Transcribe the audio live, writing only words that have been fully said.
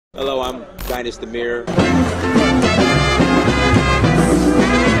Hello, I'm Guidance the Mirror.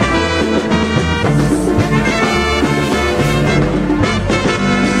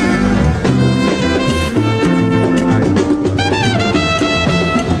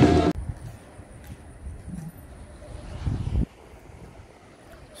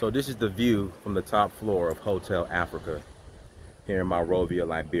 So this is the view from the top floor of Hotel Africa here in Monrovia,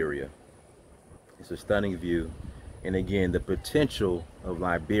 Liberia. It's a stunning view. And again, the potential of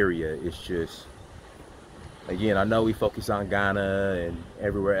Liberia is just, again, I know we focus on Ghana and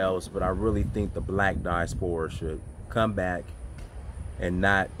everywhere else, but I really think the black diaspora should come back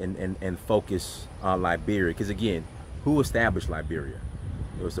and focus on Liberia. Because again, who established Liberia?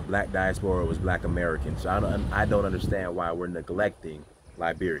 It was the black diaspora, it was black Americans. So I don't understand why we're neglecting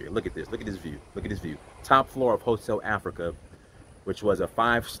Liberia. Look at this view, look at this view. Top floor of Hotel Africa, which was a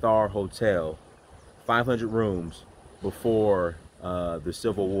 5-star hotel, 500 rooms before the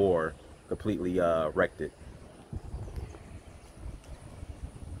Civil War completely wrecked it.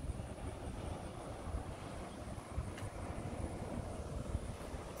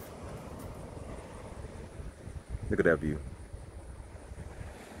 Look at that view.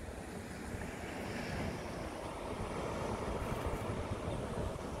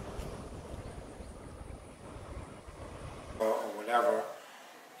 Or whatever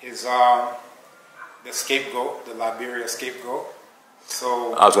is the scapegoat, the Liberia scapegoat.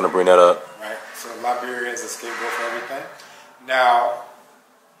 So I was going to bring that up. Right. So Liberia is the scapegoat for everything. Now,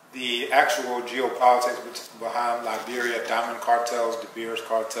 the actual geopolitics behind Liberia, diamond cartels, De Beers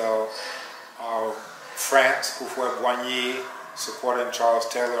cartel, France, Houphouët-Boigny, supporting Charles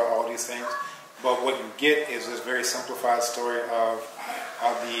Taylor, all these things. But what you get is this very simplified story of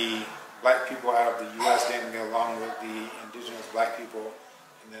how the black people out of the U.S. didn't get along with the indigenous black people,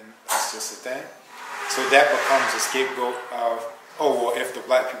 and then that's just the thing. So that becomes a scapegoat of, oh, well, if the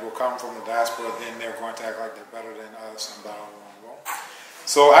black people come from the diaspora, then they're going to act like they're better than us, and blah, blah, blah, blah.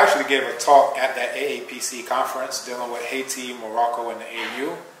 So I actually gave a talk at that AAPC conference dealing with Haiti, Morocco, and the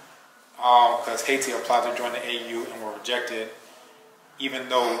AU, because Haiti applied to join the AU and were rejected, even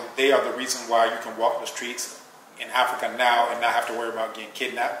though they are the reason why you can walk the streets in Africa now and not have to worry about getting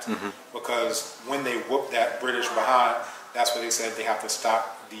kidnapped, because when they whooped that British behind, that's what they said they have to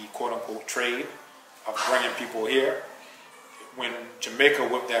stop the quote-unquote trade of bringing people here. When Jamaica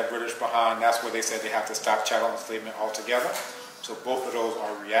whipped that British behind, that's where they said they have to stop chattel enslavement altogether. So both of those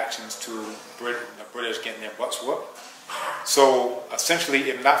are reactions to the British getting their butts whooped. So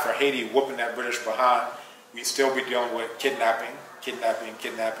essentially, if not for Haiti whooping that British behind, we'd still be dealing with kidnapping,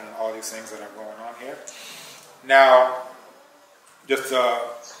 and all these things that are going on here. Now, just to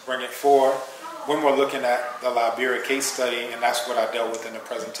bring it forward, when we're looking at the Liberia case study, and that's what I dealt with in the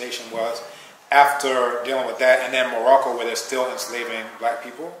presentation, was after dealing with that, and then Morocco, where they're still enslaving black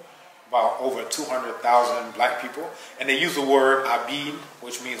people, about over 200,000 black people, and they use the word abid,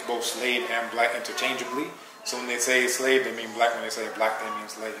 which means both slave and black interchangeably. So when they say slave, they mean black. When they say black, they mean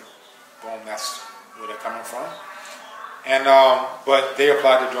slave. Boom, that's where they're coming from. And but they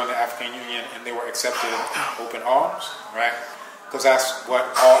applied to join the African Union, and they were accepted open arms, right? Because that's what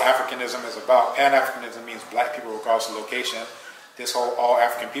all Africanism is about. Pan-Africanism means black people regardless of location. This whole All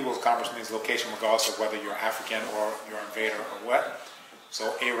African Peoples Congress means location regardless of whether you're African or you're invader or what.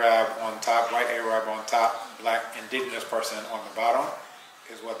 So Arab on top, white Arab on top, black indigenous person on the bottom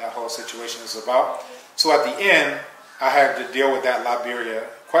is what that whole situation is about. So at the end, I had to deal with that Liberia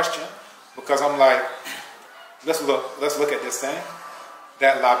question, because I'm like, let's look at this thing.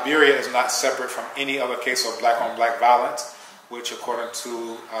 That Liberia is not separate from any other case of black on black violence, which according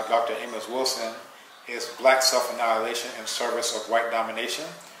to Dr. Amos Wilson is black self-annihilation in service of white domination.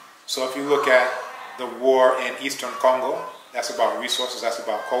 So if you look at the war in Eastern Congo, that's about resources, that's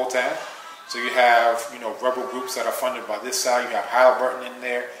about coltan. So you have, rebel groups that are funded by this side, you have Halliburton in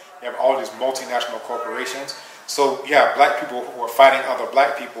there, you have all these multinational corporations. So you have black people who are fighting other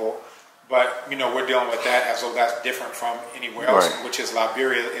black people, but we're dealing with that as though that's different from anywhere else, right. Which is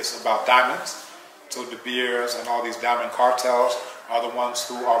Liberia is about diamonds. So De Beers and all these diamond cartels are the ones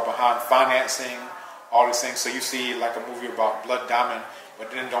who are behind financing all these things. So you see like a movie about Blood Diamond,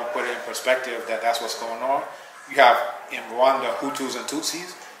 but then don't put it in perspective that that's what's going on. You have in Rwanda Hutus and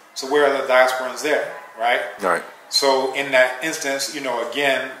Tutsis. So where are the diasporans there, right? Right. So in that instance,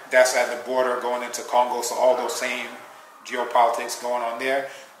 again, that's at the border going into Congo. So all those same geopolitics going on there.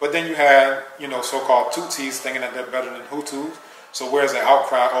 But then you have, so-called Tutsis thinking that they're better than Hutus. So where's the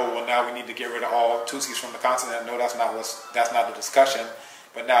outcry? Oh, well, now we need to get rid of all Tutsis from the continent. No, that's not the discussion.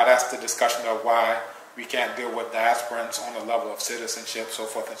 But now that's the discussion of why we can't deal with diasporans on the level of citizenship, so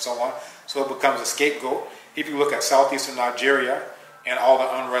forth and so on. So it becomes a scapegoat. If you look at southeastern Nigeria, and all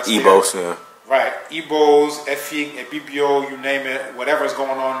the unrest Ebos, there. yeah. Right. Ebos, Efik, Ebibio, you name it, whatever's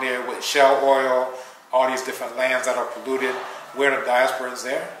going on there with shell oil, all these different lands that are polluted, where the diaspora is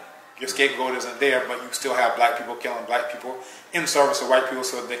there. Your scapegoat isn't there, but you still have black people killing black people in service of white people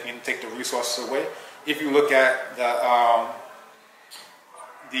so that they can take the resources away. If you look at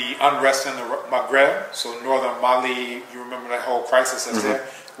the unrest in the Maghreb, so northern Mali, you remember that whole crisis that's there,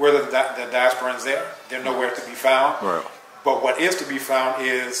 where the diaspora is there, they're nowhere to be found. Right. But what is to be found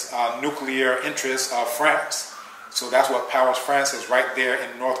is nuclear interests of France. So that's what powers France is right there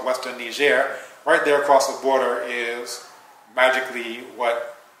in northwestern Niger. Right there across the border is magically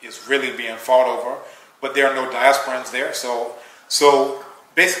what is really being fought over. But there are no diasporans there. So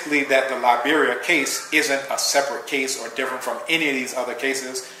basically that the Liberia case isn't a separate case or different from any of these other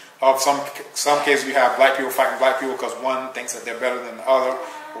cases. Of some cases you have black people fighting black people because one thinks that they're better than the other,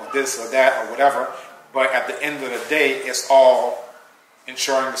 or this or that or whatever. But at the end of the day, it's all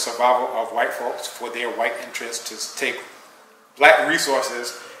ensuring the survival of white folks for their white interests to take black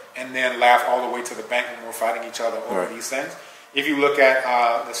resources and then laugh all the way to the bank when we're fighting each other over these things. If you look at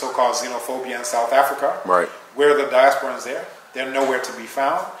the so-called xenophobia in South Africa, where the diasporans there, they're nowhere to be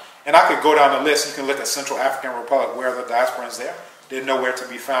found. And I could go down the list. You can look at Central African Republic, where the diasporans there, they're nowhere to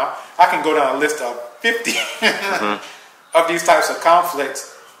be found. I can go down a list of 50 of these types of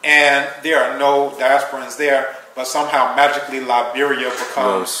conflicts, and there are no diasporans there, but somehow magically Liberia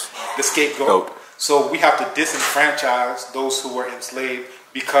becomes the scapegoat. So we have to disenfranchise those who were enslaved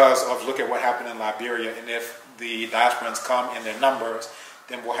because of, look at what happened in Liberia, and if the diasporans come in their numbers,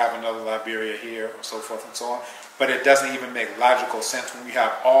 then we'll have another Liberia here, or so forth and so on. But it doesn't even make logical sense when we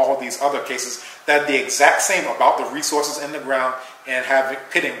have all these other cases that are the exact same about the resources in the ground and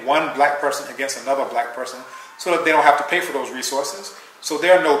pitting one black person against another black person so that they don't have to pay for those resources. So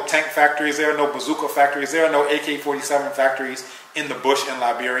there are no tank factories, there are no bazooka factories, there are no AK-47 factories in the bush in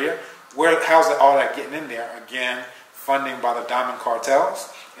Liberia. How's all that getting in there? Again, funding by the diamond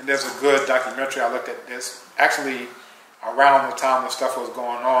cartels. And there's a good documentary, I looked at this, actually around the time the stuff was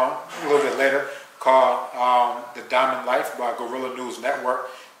going on, a little bit later, called The Diamond Life by Guerrilla News Network,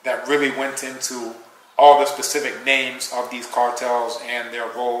 that really went into all the specific names of these cartels and their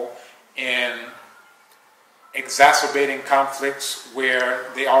role in exacerbating conflicts where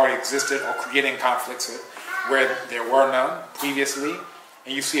they already existed or creating conflicts where there were none previously.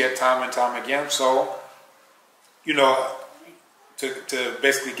 And you see it time and time again. So, you know, to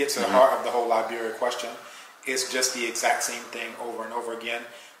basically get to the heart of the whole Liberia question, it's just the exact same thing over and over again.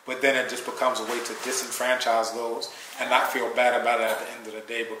 But then it just becomes a way to disenfranchise those and not feel bad about it at the end of the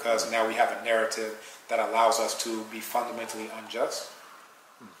day, because now we have a narrative that allows us to be fundamentally unjust.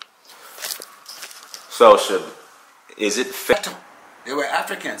 So is it fair? They were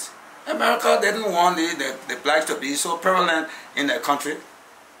Africans. America didn't want the blacks to be so prevalent in their country.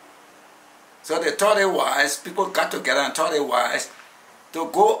 So they thought it wise, people got together and thought it wise to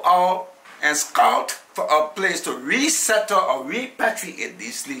go out and scout for a place to resettle or repatriate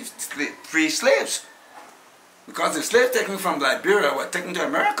these free slaves. Because the slaves taken from Liberia were taken to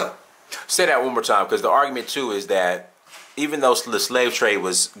America. Say that one more time, because the argument too is that even though the slave trade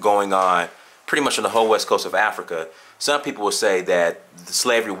was going on pretty much on the whole west coast of Africa, some people will say that the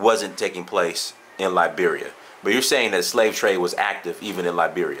slavery wasn't taking place in Liberia. But you're saying that slave trade was active even in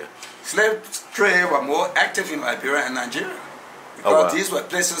Liberia. Slave trade was more active in Liberia and Nigeria. Because these were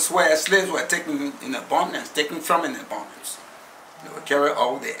places where slaves were taken in abundance, taken from in abundance. They were carried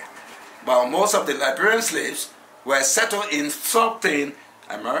all there. But most of the Liberian slaves were settled in Southern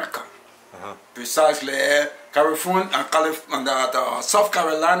America. Precisely California, South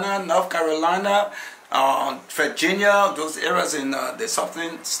Carolina, North Carolina, Virginia, those areas in the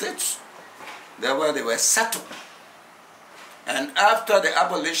southern states. There where they were settled. And after the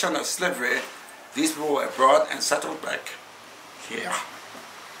abolition of slavery, these people were brought and settled back here.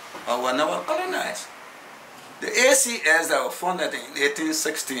 Or were never colonized. The ACS that was founded in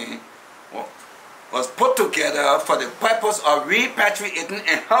 1816 was put together for the purpose of repatriating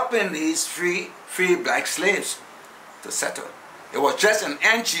and helping these free black slaves to settle. It was just an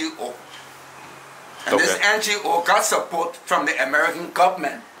NGO. And this NGO got support from the American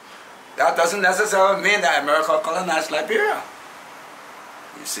government. That doesn't necessarily mean that America colonized Liberia.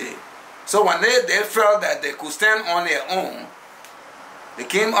 You see. So when they felt that they could stand on their own, they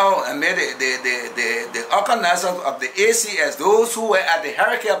came out and made the organizers of the ACS, those who were at the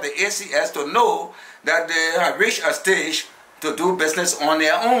hierarchy of the ACS, to know that they had reached a stage to do business on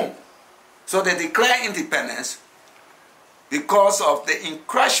their own. So they declared independence because of the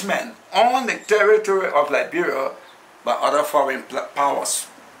encroachment on the territory of Liberia by other foreign powers.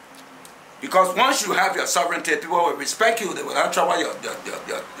 Because once you have your sovereignty, people will respect you. They will not trouble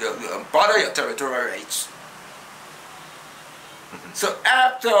bother your territorial rights. So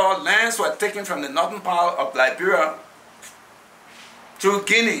after lands were taken from the northern part of Liberia to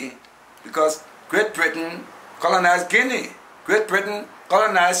Guinea, because Great Britain colonized Guinea, Great Britain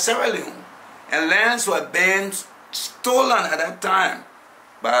colonized Sierra Leone, and lands were being stolen at that time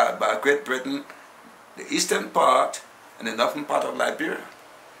by Great Britain, the eastern part and the northern part of Liberia.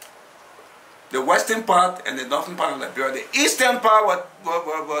 The western part and the northern part of Liberia. The eastern part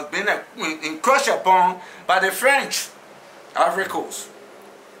was being encroached upon by the French, Ivory Coast.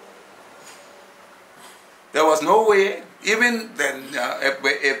 There was no way, even then, if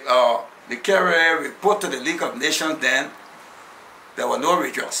the carrier report to the League of Nations, then there was no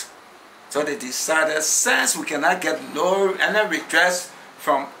redress. So they decided, since we cannot get any redress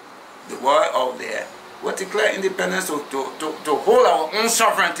from the world out there, we'll declare independence to hold our own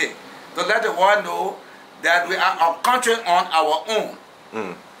sovereignty, to let the world know that we are a country on our own.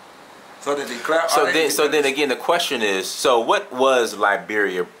 Mm. So they declare. So then again, the question is: so what was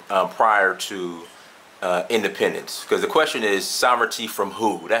Liberia prior to independence? Because the question is sovereignty from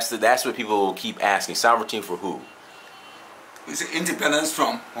who? That's what people will keep asking. Sovereignty for who? We say independence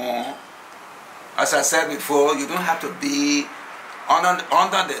from whom? As I said before, you don't have to be under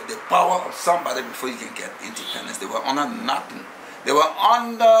the power of somebody before you can get independence. They were under nothing. They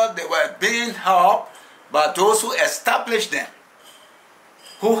were being helped by those who established them,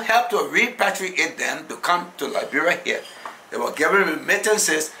 who helped to repatriate them to come to Liberia here. They were given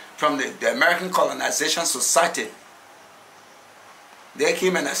remittances from the American Colonization Society. They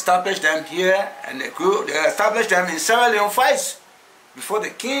came and established them here, and they established them in Sierra Leone first, before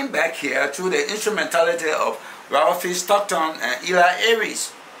they came back here through the instrumentality of Ralph Stockton and Eli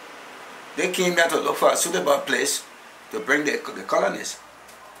Aries. They came here to look for a suitable place to bring the colonies.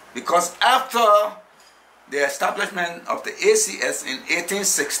 Because after the establishment of the ACS in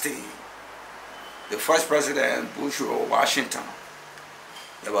 1860, the first president, Woodrow Washington,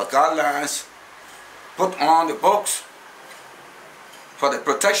 there were guidelines put on the books for the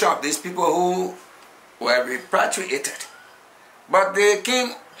protection of these people who were repatriated. But they came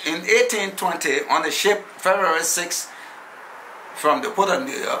in 1820 on the ship February 6 from the port of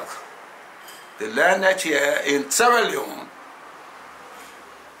New York. They landed here in Sierra Leone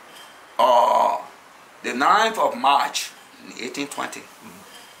the 9th of March in 1820.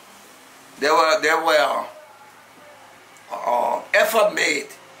 There were effort made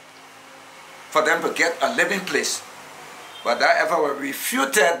for them to get a living place, but that effort was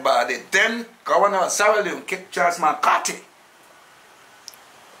refuted by the then governor of Sierra Leone, Charles McCarthy.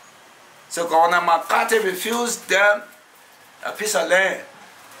 So Governor McCarthy refused them a piece of land.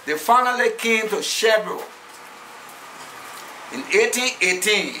 They finally came to Scapegoat in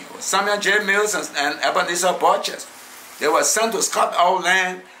 1818 with Samuel J. Mills and Ebenezer Burgess. They were sent to scout our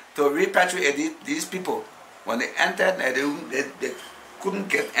land to repatriate these people. When they entered, they couldn't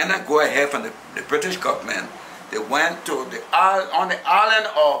get any go-ahead from the British government. They went to on the island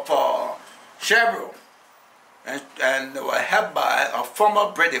of Scapegoat, and they were helped by a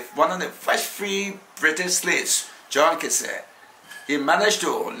former British, one of the first free British slaves, John Kissel. He managed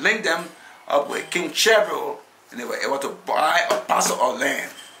to link them up with King Scapegoat, and they were able to buy a parcel of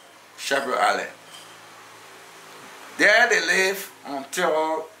land, Scapegoat Island. There they lived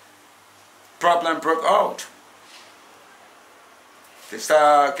until problem broke out. They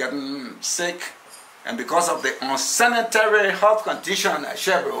started getting sick, and because of the unsanitary health condition at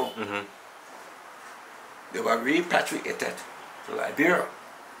Scapegoat, they were repatriated to Liberia.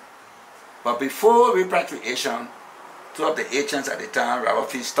 But before repatriation, two of the agents at the time,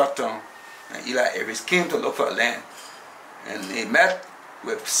 Ralph Stockton and Eli Aries, came to look for land. And they met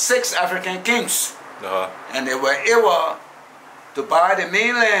with 6 African kings. And they were able to buy the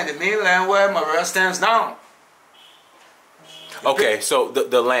mainland where Maria stands now. Okay, so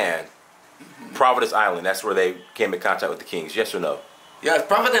the land, Providence Island, that's where they came in contact with the kings, yes or no? Yes,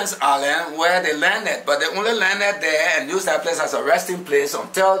 Providence Island, where they landed, but they only landed there and used that place as a resting place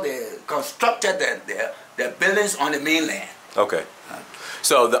until they constructed their buildings on the mainland. Okay.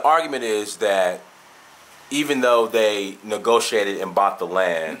 So the argument is that even though they negotiated and bought the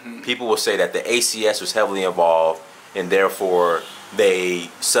land, people will say that the ACS was heavily involved, and therefore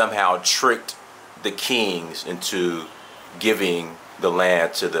they somehow tricked the kings into giving the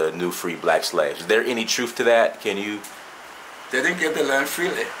land to the new free black slaves. Is there any truth to that? Can you... They didn't give the land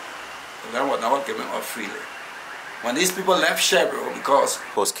freely. The land was not given up freely. When these people left Scapegoat,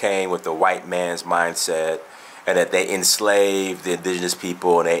 because came with the white man's mindset, and that they enslaved the indigenous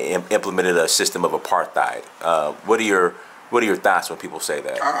people and they implemented a system of apartheid. What are your What are your thoughts when people say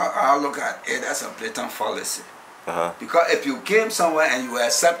that? I look at it as a blatant fallacy. Uh-huh. Because if you came somewhere and you were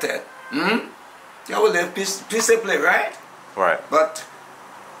accepted, you will live peaceably, right? Right. But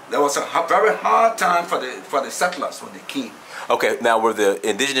there was a very hard time for the settlers when they came. Okay, now were the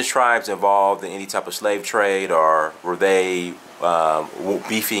indigenous tribes involved in any type of slave trade, or were they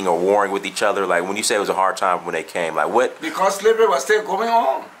beefing or warring with each other? Like when you say it was a hard time when they came, like what? Because slavery was still going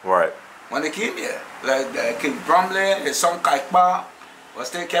on. Right. When they came here, like King Bromley, his son Kaikba was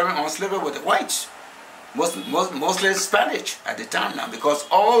still carrying on slavery with the whites. Mostly Spanish at the time now, because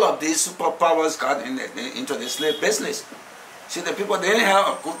all of these superpowers got into the slave business. See, the people, they didn't have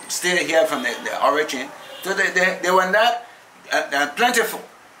a good stay here from the origin, so they were not plentiful.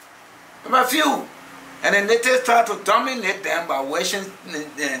 There were few. And the natives tried to dominate them by waging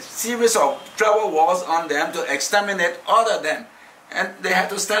a series of tribal wars on them to exterminate all of them. And they had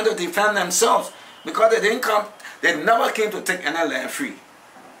to stand to defend themselves, because they never came to take any land free.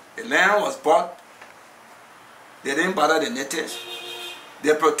 The land was bought. They didn't bother the natives.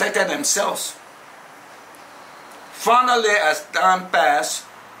 They protected themselves. Finally, as time passed,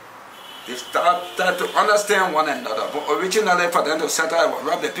 they started to understand one another. But originally, for them to settle and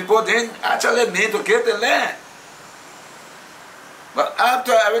rob the people, they didn't actually mean to give the land. But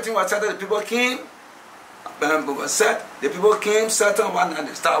after everything was settled, the people came, the people came, settled one, and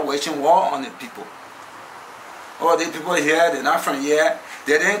they started waging war on the people. Oh, these people here, they're not from here.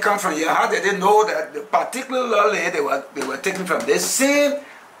 They didn't come from here. How did they know that particularly they were taken from this same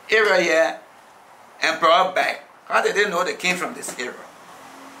area here and brought back? How did they know they came from this area?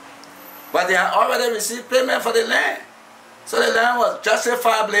 But they had already received payment for the land. So the land was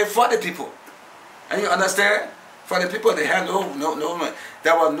justifiably for the people. And you understand? For the people, they had no,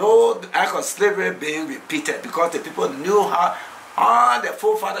 there was no act of slavery being repeated, because the people knew how their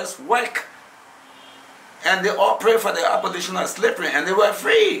forefathers worked. And they all prayed for the abolition of slavery, and they were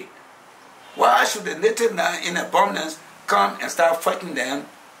free. Why should the native now in abundance come and start fighting them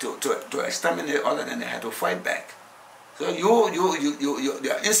to exterminate all of them? They had to fight back. So your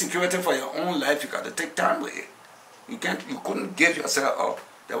insecurity for your own life, you got to take time with it. You couldn't give yourself up.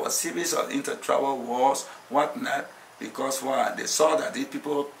 There was a series of inter-tribal wars, whatnot, because why? They saw that these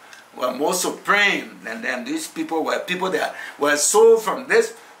people were more supreme than them. These people that were sold from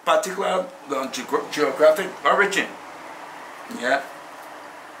this particular geographic origin. Yeah.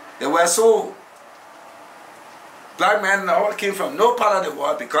 They were sold. Black men all came from no part of the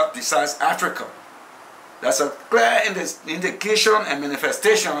world besides Africa. That's a clear indication and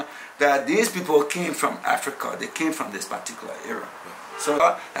manifestation that these people came from Africa. They came from this particular era. So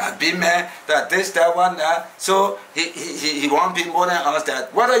big man, that this, that one, that. So he won't be more than us.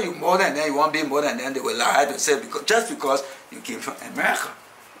 That whether you more than them, you won't be more than them. They will lie to say just because you came from America.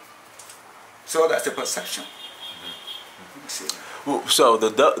 So that's the perception. So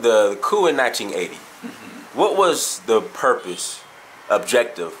the coup in 1980. What was the purpose,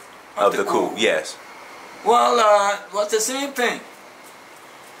 objective of the coup? Yes. Well, it was the same thing.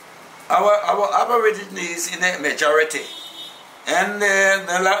 Our aborigines in the majority, and the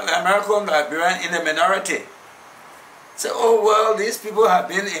American Liberian in the minority. So, oh well, these people have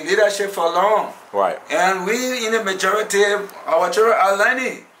been in leadership for long. Right. And we in the majority, our children are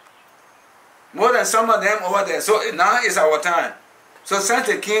learning. More than some of them over there. So now is our time. So since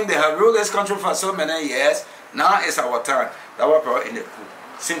they came, they have ruled this country for so many years. Now is our time. That was brought in the coup.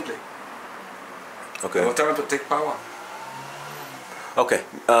 Simply. Okay. Our time to take power. Okay.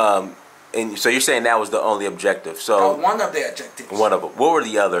 And so you're saying that was the only objective. So one of the objectives. One of them. What were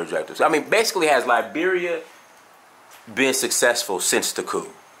the other objectives? I mean, basically, has Liberia been successful since the coup?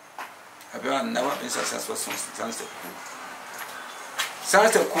 Liberia never been successful since the coup.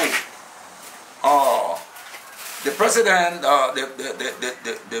 Since the coup, the president,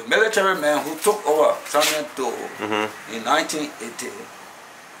 the military man who took over Samuel Doe in 1980,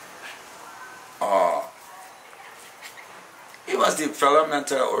 he was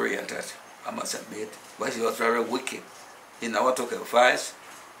developmental oriented, I must admit, but he was very wicked. He never took advice,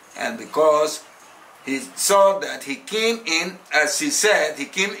 and because he saw that he came in, as he said, he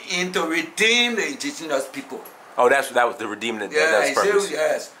came in to redeem the indigenous people. Oh, that was the redeeming. Yeah, that's he purpose. said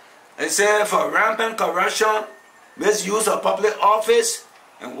yes. He said for rampant corruption, misuse of public office,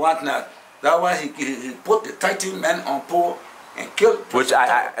 and whatnot. That's why he put the 30 men on pole and killed.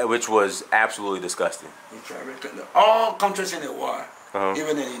 Which was absolutely disgusting. All countries in the world,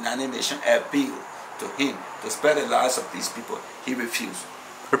 even the United Nations, appealed to him to spare the lives of these people. He refused.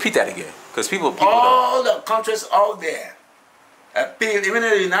 Repeat that again, because people all the countries out there appealed. Even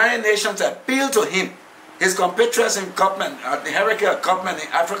the United Nations appealed to him. His compatriots in government, the hierarchy of government in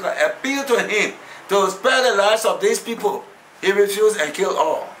Africa, appealed to him to spare the lives of these people. He refused and killed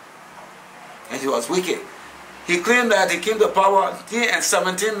all. And he was wicked. He claimed that he came to power. He and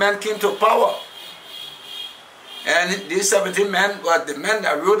 17 men came to power. And these 17 men were the men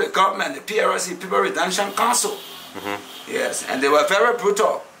that ruled the government, the PRC, People Redemption Council. Yes, and they were very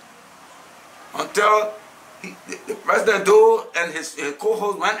brutal. Until the President Do and his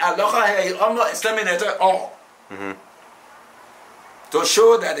co-host went and looked at her, he almost exterminated all. To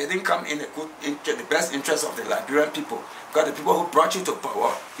show that they didn't come in the best interest of the Liberian people. Because the people who brought you to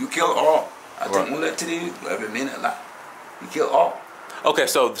power, you killed all. I think only 3 remain alive. You killed all. Okay,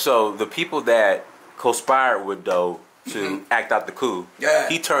 so the people that conspired with Doe to act out the coup,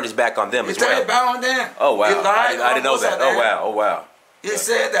 he turned his back on them as well. He turned his back on them. Oh wow, He lied I didn't know that. Oh wow, oh wow. He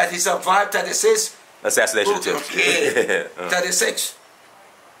said that he survived 36 assassination attempts. 36.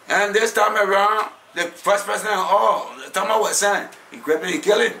 And this time around, the first president, Thomas was saying, he grabbed him, he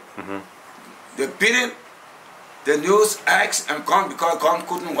killed him. They beat him. The news asked and gone because gun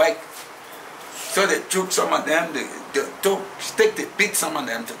couldn't work. So they took some of them, they took stick, they beat some of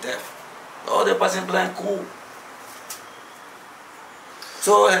them to death. Oh, the person playing cool.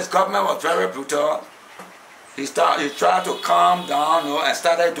 So his government was very brutal. He tried to calm down, and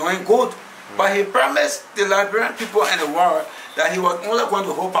started doing good. But he promised the Liberian people and the world that he was only going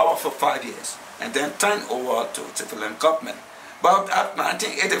to hold power for 5 years and then turn over to civilian government. But after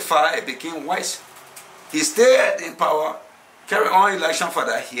 1985, it became worse. He stayed in power, carried on election for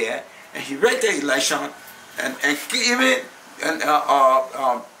that year, and he ran the election and even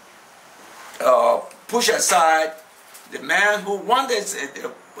push aside the man who won this,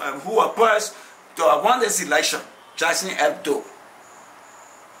 who opposed to won this election, Jackson Hebdo.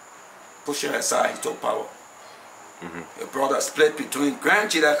 Pushing aside, he took power. The brother split between Grand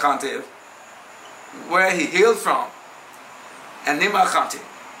Chida County, where he hailed from, and Nima County.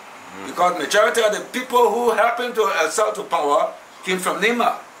 Because majority of the people who happened to assault to power came from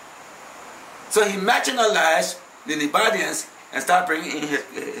Nima. So he marginalized the Liberians and started bringing in his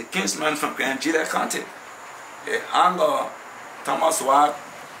kinsmen from Grand Chida County. Ango, Thomas Watt,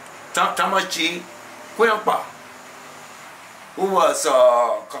 Thomas G. Quimpa, who was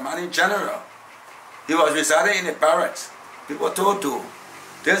commanding general. He was residing in the barracks. People told him,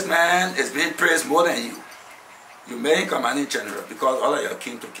 this man is being praised more than you. You made him commanding general because all of you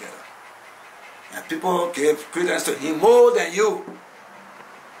came together. And people gave credence to him more than you.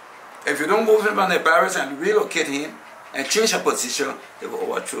 If you don't move him from the barracks and relocate him and change your position, they will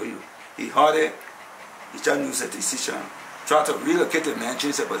overthrow you. He heard it. He just used a decision. Tried to relocate the man,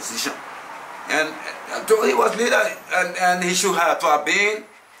 change the position. And though he was leader, and he should have been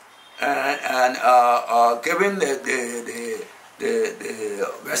given the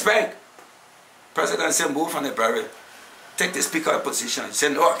respect. President said, move from the barrel, take the speaker position. He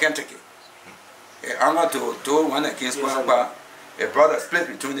said, no, I can't take it. Anger to one against one, a brother split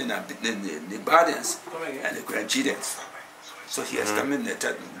between the Liberians and the Grand Chidians. So he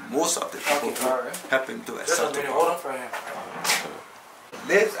exterminated most of the people who happened to assault the power.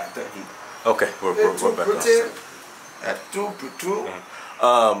 Lives after him. Okay, we're back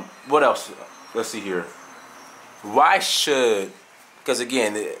on. What else? Let's see here. Why should, because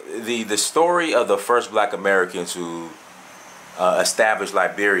again, the story of the first Black Americans who established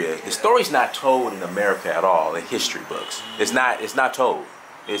Liberia, the story's not told in America at all in history books. It's not told.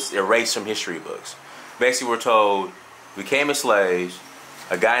 It's erased from history books. Basically, we're told we came as slaves.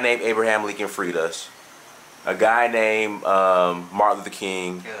 A guy named Abraham Lincoln freed us. A guy named Martin Luther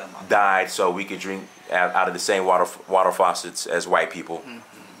King died so we could drink out of the same water faucets as white people,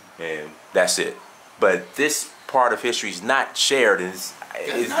 and that's it. But this part of history is not shared, and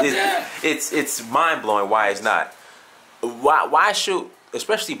it's mind blowing why it's not. Why should,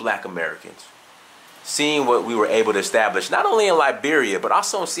 especially Black Americans, seeing what we were able to establish not only in Liberia but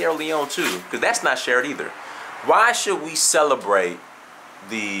also in Sierra Leone too, because that's not shared either. Why should we celebrate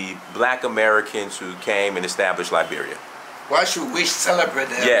the Black Americans who came and established Liberia? Why should we celebrate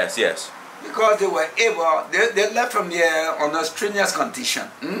them? Yes, yes. Because they were able, they left from here on a strenuous condition.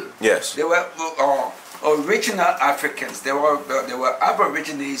 Yes. They were original Africans. They were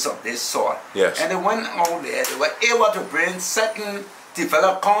aborigines of this soil. Yes. And they went over there. They were able to bring certain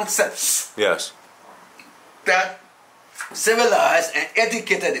developed concepts. Yes. That civilized and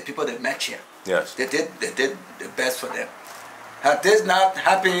educated the people they met here. Yes. They did the best for them. Had this not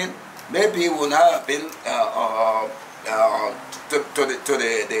happened, maybe it would not have been to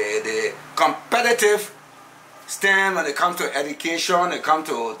the competitive stand when it comes to education, when it comes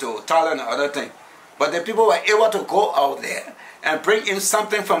to talent and other things. But the people were able to go out there and bring in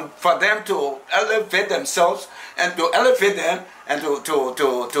something for them to elevate themselves and to elevate them and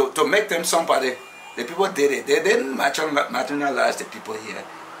to make them somebody The people did it. They didn't marginalize the people here.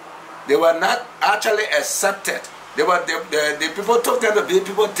 They were not actually accepted. The people took them to be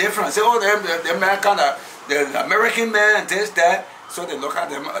people different. Say, oh, the American, the American man, this, that. So they look at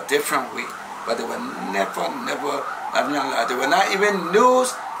them a different way. But they were never marginalized. They were not even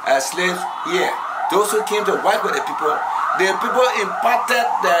used as slaves here. Those who came to work with the people imparted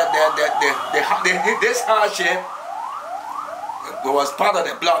this hardship. It was part of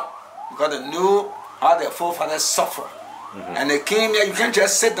the blood because they knew how their forefathers suffered. And they came here. You can't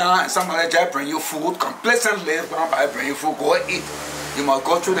just sit down and somebody just bring you food complacently. Bring you food, go eat. You must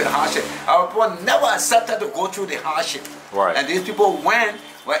go through the hardship. Our people never accepted to go through the hardship. Right. And these people were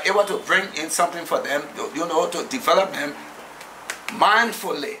able to bring in something for them, to develop them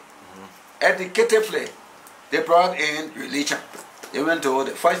mindfully, educatively. They brought in religion. Even though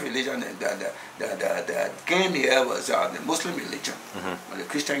the first religion that came here was the Muslim religion. But the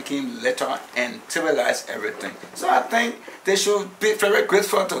Christian came later and civilized everything. So I think they should be very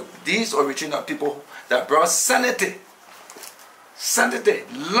grateful to these original people that brought sanity,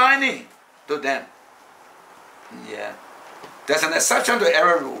 learning to them. Yeah. There's an exception to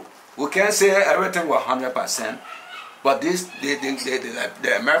every rule. We can't say everything was 100%. But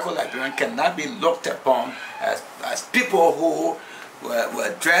the American Liberian cannot be looked upon as people who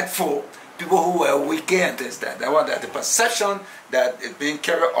were dreadful, people who were wicked and this, that. That was the perception that is being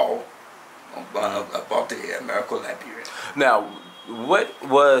carried out about the American Liberia. Now,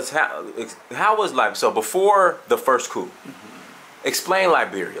 how was Liberia? So before the first coup, explain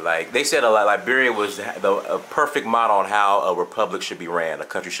Liberia. Like they said, Liberia was a perfect model on how a republic should be ran, a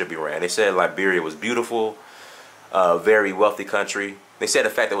country should be ran. They said Liberia was beautiful, a very wealthy country. They said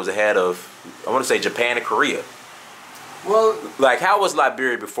the fact that it was ahead of, I want to say, Japan and Korea. Well, like how was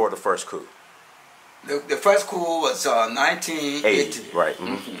Liberia before the first coup? The first coup was 1980. Right.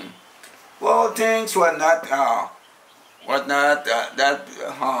 Well, things were not that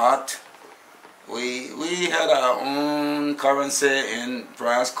hard. We had our own currency in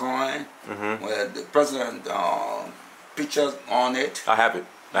brass coin, where the president pictures on it. I have it.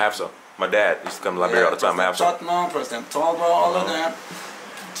 I have some. My dad used to come to Liberia all the time. I have some. President Tolba, all of them.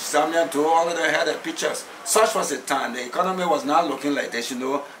 Samuel Doe, all of them had their pictures. Such was the time. The economy was not looking like this,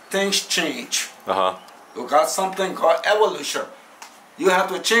 Things change. You got something called evolution. You have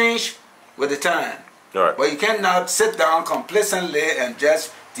to change with the time. Right. But you cannot sit down complacently and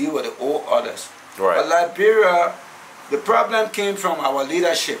just deal with the old others. Right. But Liberia, the problem came from our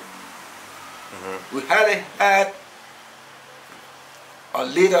leadership. We had a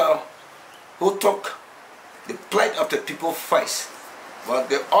leader who took the plight of the people first. But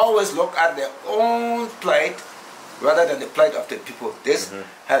they always look at their own plight rather than the plight of the people. This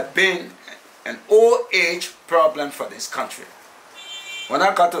has been an old age problem for this country. When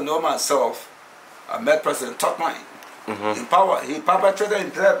I got to know myself, I met President Tubman in power. He perpetrated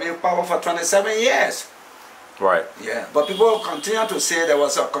himself in power for 27 years. Right. Yeah. But people continue to say there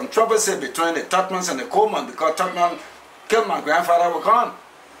was a controversy between the Tubmans and the Coleman because Tubman killed my grandfather with gun.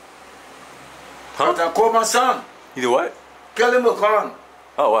 President Coleman's son. You do what? Kill him with gun.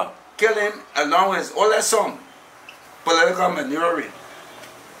 Oh, wow. Kill him along with his oldest son. Political maneuver.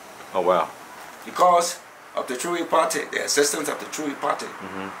 Oh, wow. Because of the Tribal Party, the existence of the Tribal Party.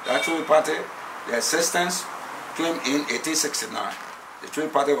 That Tribal Party, the existence came in 1869. The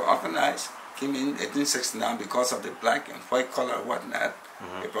Tribal Party was organized, came in 1869 because of the black and white color and whatnot.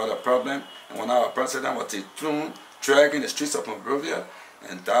 It brought a problem. And when our president was dethroned, dragged in the streets of Monrovia,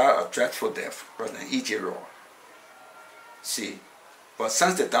 and died a dreadful death, President E.J. Roy. See, but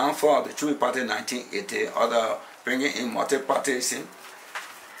since the downfall of the Tribal Party in 1980, other bringing in multi-partyism,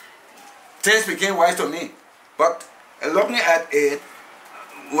 things became wise to me. But looking at it,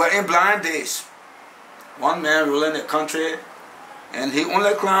 we're in blind days. One man ruling the country, and he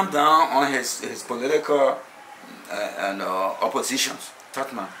only clamped down on his political oppositions,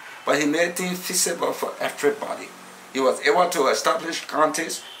 Tubman. But he made things feasible for everybody. He was able to establish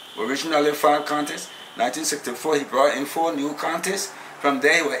counties, originally 5 counties. 1964, he brought in 4 new counties. From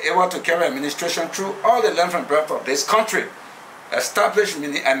there, he was able to carry administration through all the length and breadth of this country. Establish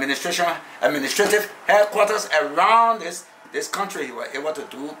administrative headquarters around this country. He was able to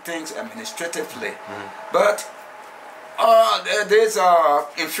do things administratively. But there's an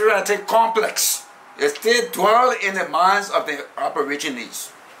inferiority complex. It still dwells in the minds of the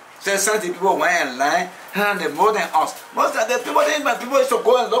Aborigines. So some of the people went in line, and they're more than us. Most of the people used to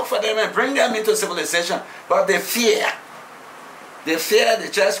go and look for them and bring them into civilization. But they fear. They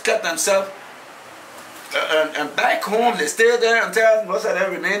just kept themselves. And back home, they stay there until most of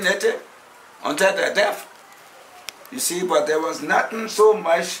them remain native, until their death. You see, but there was nothing so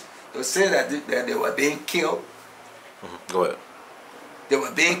much to say that they were being killed. Go ahead. They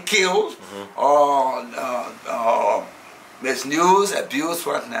were being killed or misused, abused.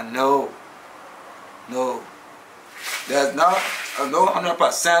 No. There's no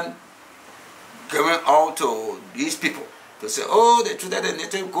 100% going out to these people to say, oh, they treated the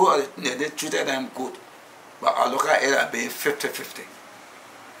native good or they treated them good. But I look at it as being 50-50.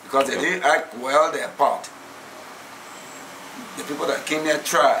 Because they didn't act well their part. The people that came here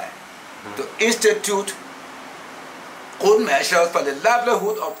tried to institute good measures for the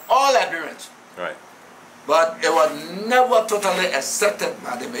livelihood of all Liberians. Right. But it was never totally accepted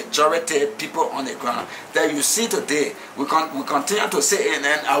by the majority of people on the ground. That you see today, we continue to say it,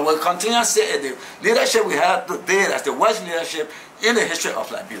 and I will continue to say it. The leadership we have today, that's the worst leadership in the history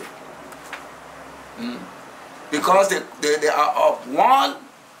of Liberia. Because they are of one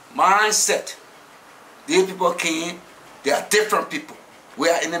mindset. These people came, they are different people. We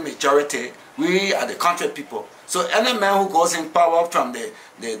are in the majority, we are the country people. So any man who goes in power from the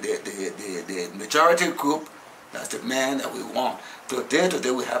majority group, that's the man that we want.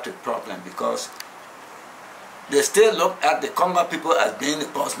 Today we have the problem because they still look at the Congo people as being the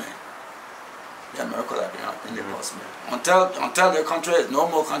boss man. The American Liberian being the boss man. Until the country is no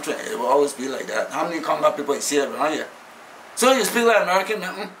more country, it will always be like that. How many Congo people you see around here? So you speak like American,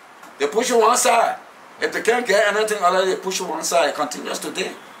 man, they push you one side. If they can't get anything other, they push you one side. It continues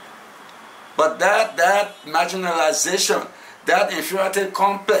today. But that marginalization, that inferiority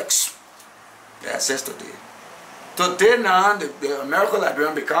complex, that exists today. Today now, the American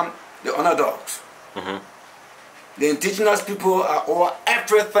Liberian become the underdogs. The indigenous people are over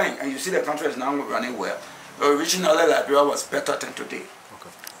everything, and you see the country is now running well. Originally, Liberia was better than today.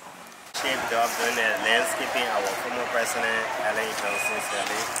 Shape job doing the landscaping, our former president, Ellen Johnson,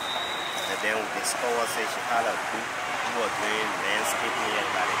 and then we discovered that she had a group who was doing landscaping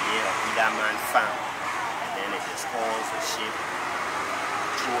by the name of Idaman Farm. And then they discovered the ship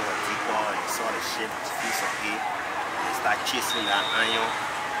through a deeper, and they saw the ship piece of it, and they start chasing that iron,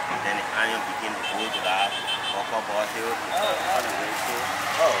 and then the iron began to go to that upper bar hill, all the way to,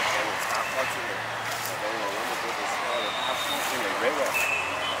 and we start cutting it. So then we went to go to in the river.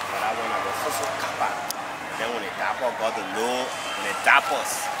 But I went over so kappa. And then when the dapper got to know, when the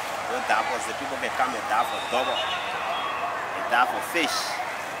dappers, the people can come and die for double. They die for fish.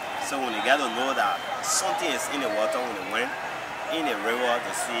 So when they get to know that something is in the water, when they went in the river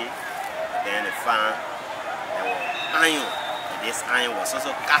to see, then they found there was iron. And this iron was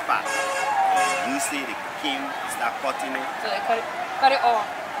also kappa. And usually they came, start cutting it. So they cut it off.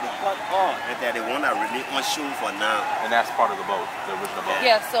 They cut off, and they're the one that really on show for now. And that's part of the boat, the original boat.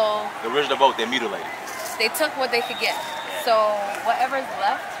 Yeah, so The original boat, they mutilated. they took what they could get. So whatever's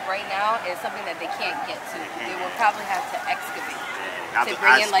left right now is something that they can't get to. They will probably have to excavate to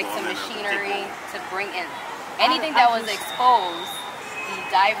bring in like some machinery to bring in anything that was exposed. The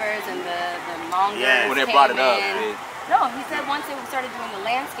divers and the mongers when they brought it up. No, he said once they started doing the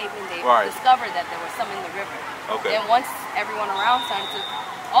landscaping, they Right. discovered that there was some in the river. Okay. Then once everyone around started to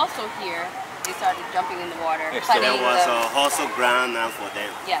also hear, they started jumping in the water, Yeah, so cutting There was the... also ground now for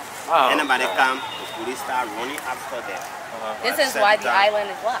them. Yes. Oh, Anybody okay. come, the police start running after them. This is why the island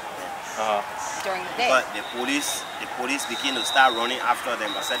is locked during the day. But the police begin to start running after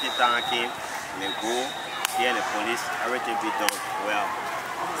them. But certain time came, and they go here. The police, everything be done well.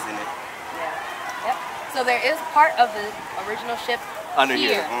 Isn't it? Yeah. Yep. So there is part of the original ship Under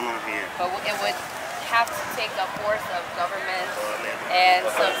here, On here. but it would have to take a force of government and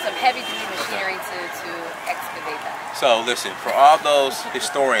some heavy-duty machinery to excavate that. So listen, for all those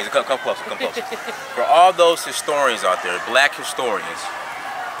historians, come closer. For all those historians out there, black historians,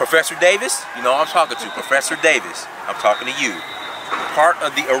 Professor Davis, you know who I'm talking to, Professor Davis, I'm talking to you. Part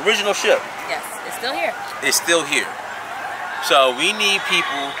of the original ship Yes, it's still here. is still here. So we need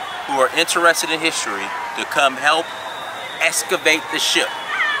people who are interested in history to come help excavate the ship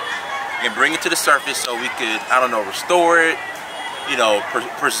and bring it to the surface so we could, I don't know, restore it, you know,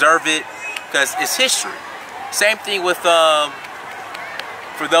 preserve it, because it's history. Same thing with,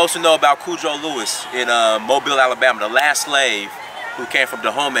 for those who know about Cujo Lewis in Mobile, Alabama, the last slave who came from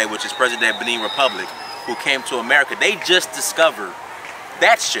Dahomey, which is present-day Benin Republic, who came to America. They just discovered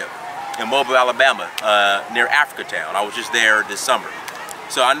that ship in Mobile, Alabama, near Africa Town. I was just there this summer.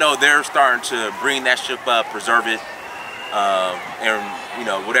 So I know they're starting to bring that ship up, preserve it, and you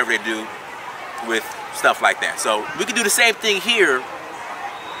know, whatever they do with stuff like that. So we can do the same thing here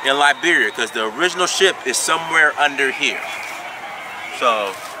in Liberia, because the original ship is somewhere under here.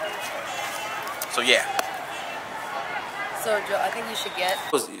 So yeah. So Joe, I think you should get...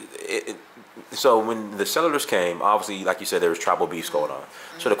 So when the settlers came, obviously, like you said, there was tribal beefs going on.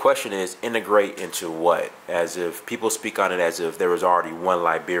 So the question is, integrate into what? As if people speak on it as if there was already one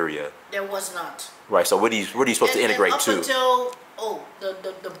Liberia. There was not. Right. So what are you supposed to integrate up to? Until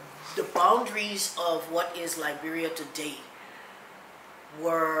the boundaries of what is Liberia today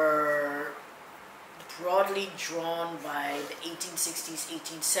were broadly drawn by the 1860s,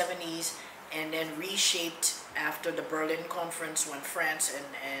 1870s, and then reshaped after the Berlin Conference when France and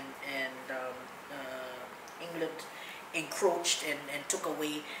England encroached and took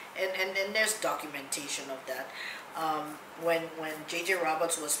away, and there's documentation of that. When J.J.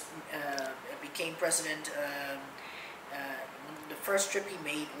 Roberts became president, the first trip he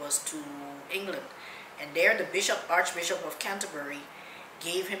made was to England, and there the Archbishop of Canterbury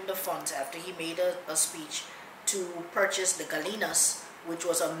gave him the funds after he made a speech to purchase the Galenas, which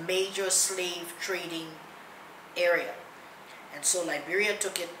was a major slave trading area. And so Liberia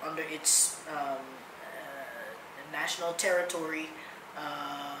took it under its national territory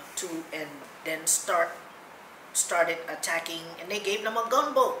and then started attacking, and they gave them a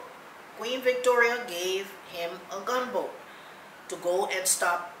gunboat. Queen Victoria gave him a gunboat to go and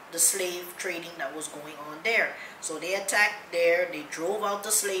stop the slave trading that was going on there. So they attacked there, they drove out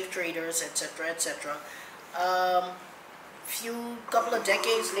the slave traders, etc., etc. Couple of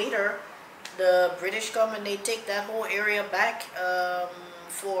decades later, the British come and they take that whole area back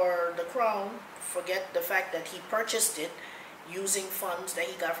for the crown. Forget the fact that he purchased it using funds that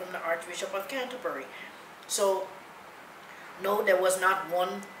he got from the Archbishop of Canterbury. So, no, there was not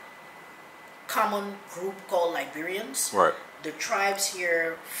one common group called Liberians. Right. The tribes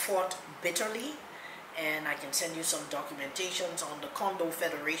here fought bitterly, and I can send you some documentations on the Kondo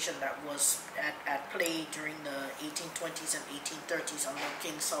Federation that was at play during the 1820s and 1830s under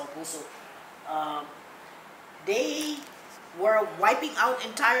King Salgoso. They were wiping out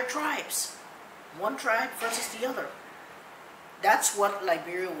entire tribes, one tribe versus the other. That's what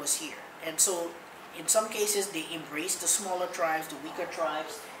Liberia was here. And so in some cases they embraced the smaller tribes, the weaker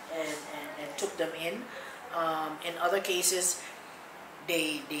tribes, and took them in. In other cases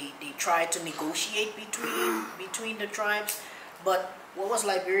they tried to negotiate between the tribes. But what was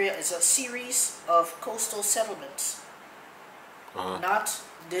Liberia is a series of coastal settlements, not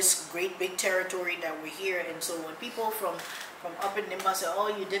this great big territory that we're here. And so when people from up in Nimba say, "Oh,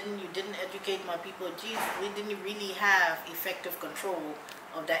 you didn't educate my people," geez, we didn't really have effective control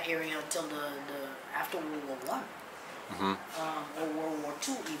of that area until the after World War One, or World War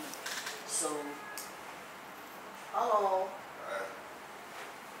II even. So, hello.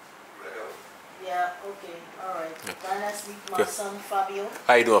 Yeah. Okay. All right. Now let's meet my son Fabio.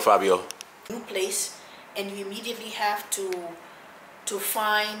 How you doing, Fabio? New place, and you immediately have to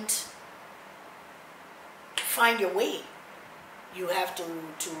find your way. You have to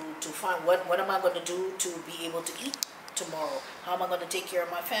find what am I going to do to be able to eat tomorrow? How am I going to take care of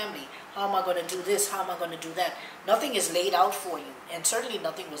my family? How am I going to do this? How am I going to do that? Nothing is laid out for you, and certainly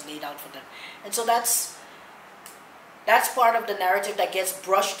nothing was laid out for them. And so that's part of the narrative that gets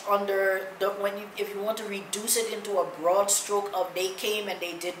brushed under if you want to reduce it into a broad stroke of they came and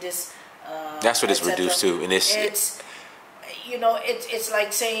they did this. That's what it's reduced to, and it's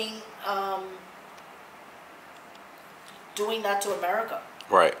like saying doing that to America,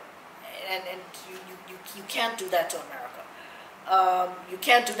 right? And you can't do that to America. You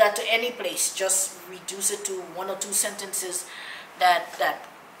can't do that to any place. Just reduce it to one or two sentences that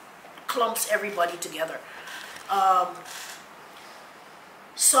clumps everybody together.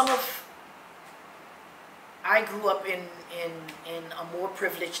 I grew up in a more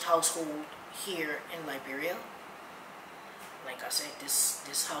privileged household here in Liberia. Like I said,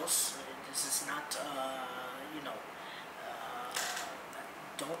 this house, this is not,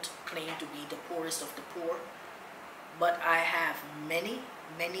 don't claim to be the poorest of the poor, but I have many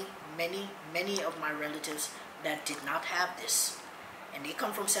of my relatives that did not have this, and they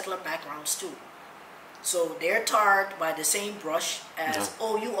come from settler backgrounds too. So they're tarred by the same brush as,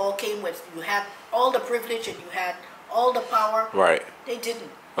 oh, you all came with, you had all the privilege and you had all the power. Right. They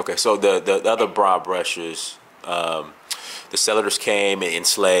didn't. Okay, so the other broad brush is the settlers came and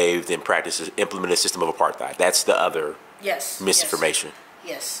enslaved and implemented a system of apartheid. That's the other misinformation.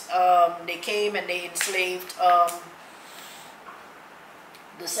 Yes. They came and they enslaved.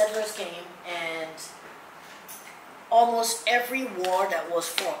 The settlers came, and almost every war that was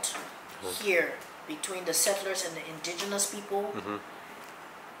fought here between the settlers and the indigenous people,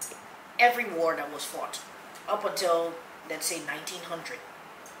 every war that was fought up until, let's say, 1900,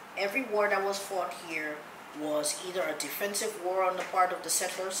 every war that was fought here was either a defensive war on the part of the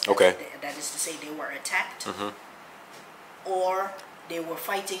settlers, that is to say they were attacked, or they were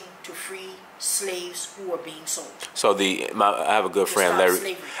fighting to free slaves who were being sold. So I have a good friend, Larry.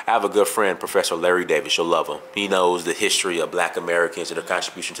 Slavery. I have a good friend, Professor Larry Davis. You'll love him. He knows the history of Black Americans and their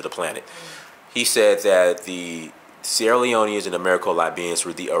contribution to the planet. He said that the Sierra Leoneans and Americo-Libyans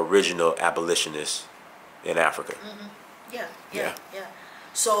were the original abolitionists in Africa. Yeah.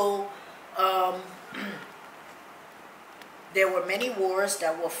 So there were many wars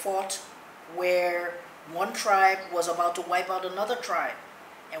that were fought where one tribe was about to wipe out another tribe,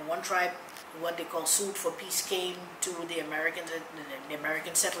 and one tribe, what they call sued for peace, came to the American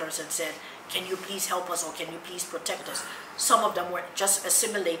settlers and said, "Can you please help us, or can you please protect us?" Some of them were just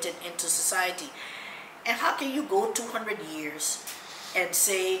assimilated into society. And how can you go 200 years and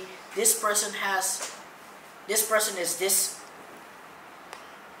say this person is this?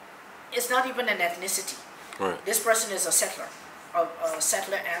 It's not even an ethnicity. Right. This person is a settler, a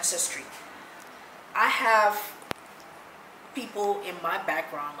settler ancestry. I have people in my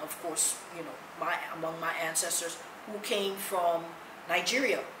background, of course, you know, among my ancestors who came from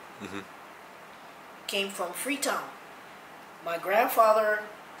Nigeria, came from Freetown. My grandfather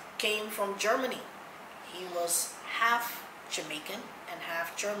came from Germany. He was half Jamaican and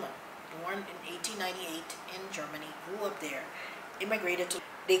half German. Born in 1898 in Germany, grew up there, immigrated to.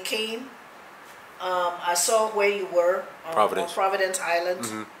 They came. I saw where you were on Providence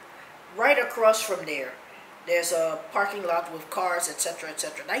Island. Right across from there, there's a parking lot with cars, etc.,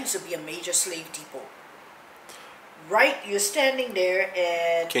 etc. That used to be a major slave depot. Right, you're standing there,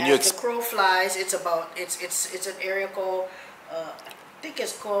 and as the crow flies, it's an area called I think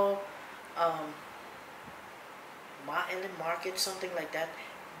it's called Island Market, something like that.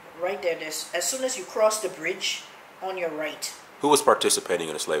 Right there, as soon as you cross the bridge, on your right. Who was participating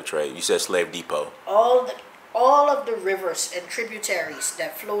in the slave trade? You said slave depot. All of the rivers and tributaries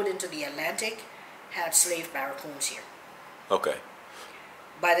that flowed into the Atlantic had slave barracoons here. Okay.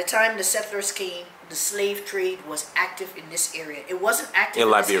 By the time the settlers came, the slave trade was active in this area. It wasn't active in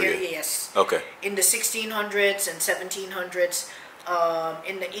Liberia. This area, yes. Okay. In the 1600s and 1700s,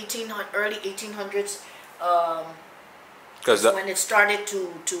 in the early 1800s, when it started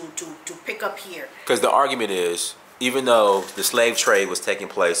to pick up here. Because the argument is, even though the slave trade was taking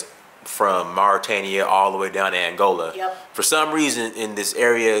place from Mauritania all the way down to Angola, for some reason in this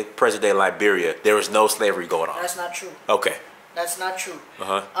area, present-day Liberia, there was no slavery going on. That's not true. Okay. That's not true.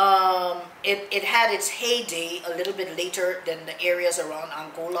 It had its heyday a little bit later than the areas around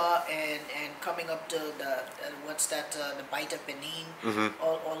Angola and coming up to the Bight of Benin,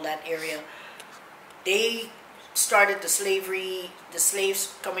 all that area. They started the slaves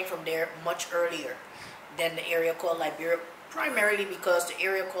coming from there much earlier than the area called Liberia, primarily because the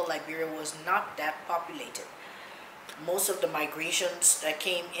area called Liberia was not that populated. Most of the migrations that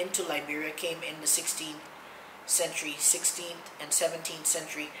came into Liberia came in the 16th century, 16th and 17th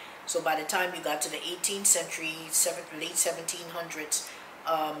century. So by the time you got to the 18th century, late 1700s,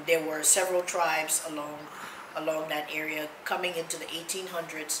 there were several tribes along that area. Coming into the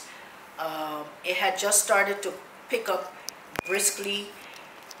 1800s, it had just started to pick up briskly.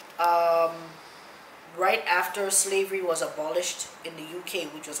 Right after slavery was abolished in the UK,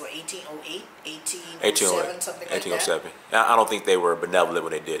 which was 1808, 1807, something like 1807. I don't think they were benevolent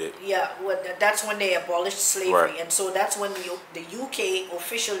when they did it. Yeah, well, that's when they abolished slavery, right. And so that's when the UK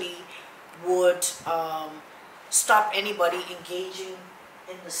officially would stop anybody engaging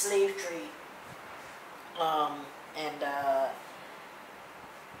in the slave trade.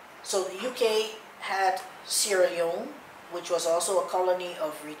 So the UK had Sierra Leone, which was also a colony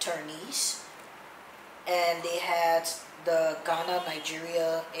of returnees. And they had the Ghana,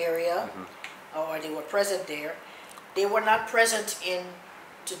 Nigeria area, or they were present there. They were not present in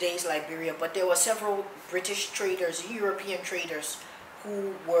today's Liberia, but there were several British traders, European traders,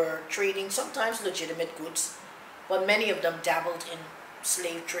 who were trading sometimes legitimate goods, but many of them dabbled in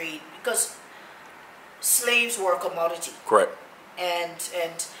slave trade because slaves were a commodity. Correct. And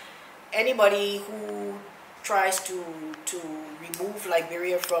anybody who tries to remove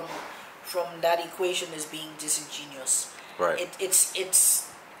Liberia from that equation is being disingenuous. Right.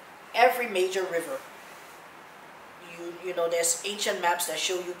 It's every major river. You know, there's ancient maps that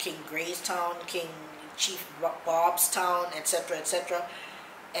show you King Gray's town, King Chief Bob's town, etc., etc.,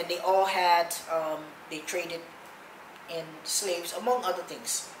 and they all had they traded in slaves, among other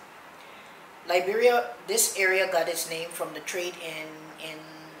things. Liberia, this area got its name from the trade in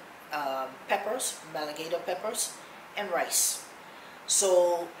peppers, alligator peppers, and rice.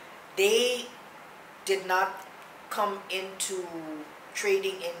 So they did not come into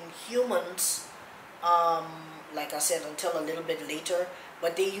trading in humans, like I said, until a little bit later.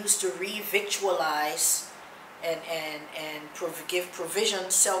 But they used to re-victualize give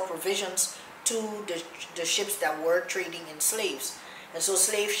provisions, sell provisions to the ships that were trading in slaves. And so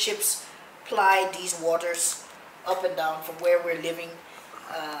slave ships plied these waters up and down from where we're living,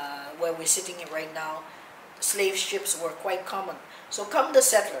 where we're sitting in right now. Slave ships were quite common. So come the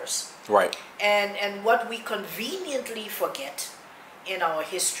settlers. Right. And what we conveniently forget in our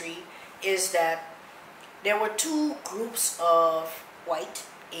history is that there were two groups of white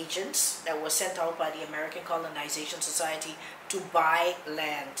agents that were sent out by the American Colonization Society to buy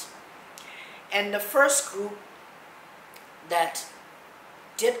land. And the first group that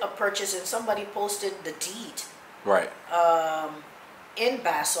did a purchase, and somebody posted the deed. Right. In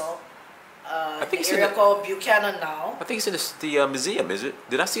Basel, I think the area called Buchanan now. I think it's in the museum, is it?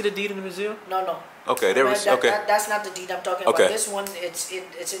 Did I see the deed in the museum? No. Okay, there was, okay. That's not the deed I'm talking Okay. about. This one, it's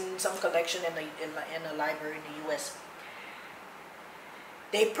in some collection in a library in the U.S.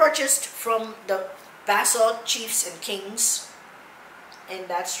 They purchased from the Basel chiefs and kings in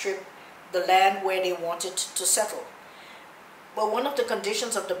that strip the land where they wanted to settle. But one of the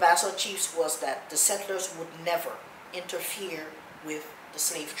conditions of the Basel chiefs was that the settlers would never interfere with the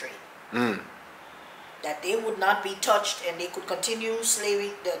slave trade. That they would not be touched, and they could continue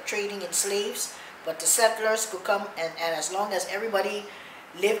trading in slaves, but the settlers could come, and as long as everybody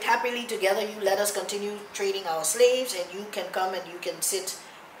lived happily together, you let us continue trading our slaves, and you can come and you can sit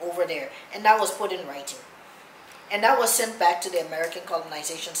over there. And that was put in writing. And that was sent back to the American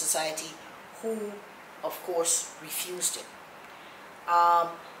Colonization Society, who, of course, refused it.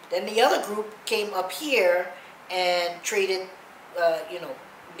 Then the other group came up here and traded,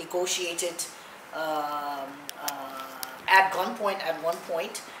 negotiated at gunpoint at one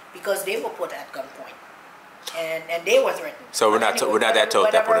point, because they were put at gunpoint, and they were threatened. So we're not that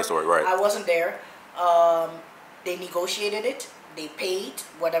told that part of the story, right? I wasn't there. They negotiated it. They paid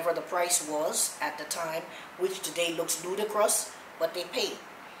whatever the price was at the time, which today looks ludicrous, but they paid.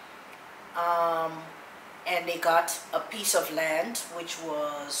 And they got a piece of land which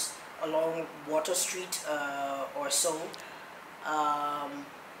was along Water Street or so.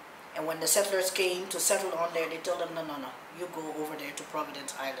 And when the settlers came to settle on there, they told them, no, you go over there to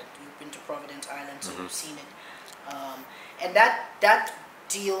Providence Island. You've been to Providence Island, so you've seen it. And that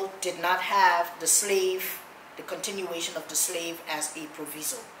deal did not have the continuation of the slave as a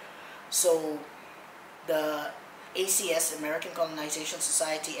proviso. So the ACS, American Colonization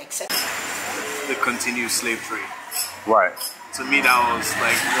Society, accepted the continued slave trade. Right. To me, that was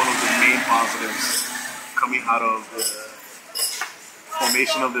like one of the main positives coming out of the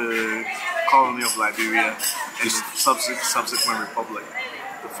formation of the colony of Liberia and the subsequent republic.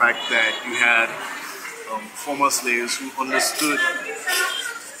 The fact that you had former slaves who understood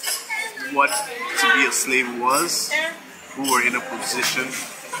what to be a slave was, who were in a position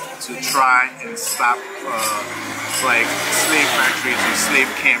to try and stop like slave factories or slave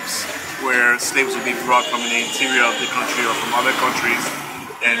camps where slaves would be brought from the interior of the country or from other countries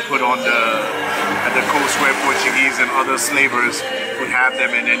and put on at the coast where Portuguese and other slavers would have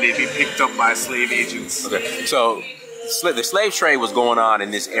them, and then they'd be picked up by slave agents. Okay, so the slave trade was going on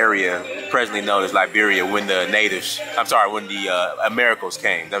in this area, presently known as Liberia, when the Americans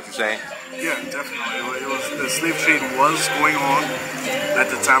came. Is that what you're saying? Yeah, definitely. The slave trade was going on at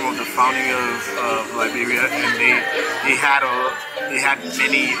the time of the founding of Liberia, and they had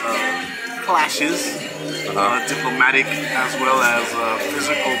many clashes, diplomatic as well as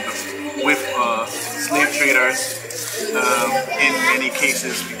physical, with slave traders in many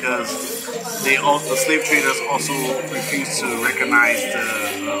cases, because the slave traders also refused to recognize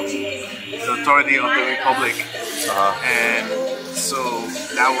the authority of the republic, and so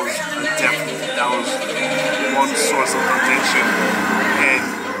that was one source of contention, and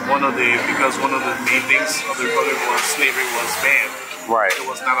because one of the main things of the republic was slavery was banned. Right. It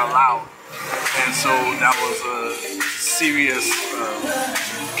was not allowed, and so that was a serious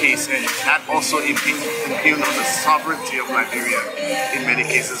case, and that also impugned on the sovereignty of Liberia in many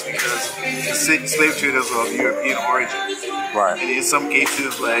cases, because the slave traders were of European origin. Right. And in some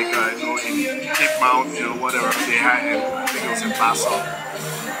cases, like in Cape Mount, whatever they had, I think it was in Basel,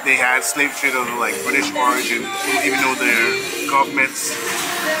 they had slave traders of like British origin, even though their governments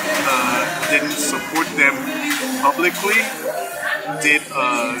didn't support them publicly, did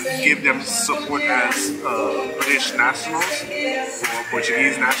give them support as British nationals or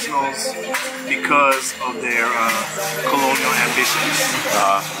Portuguese nationals because of their colonial ambitions.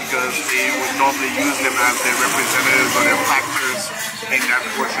 Because they would normally use them as their representatives or their factors in that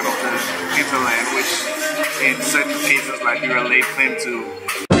portion of the hinterland, which in certain cases Liberia laid claim to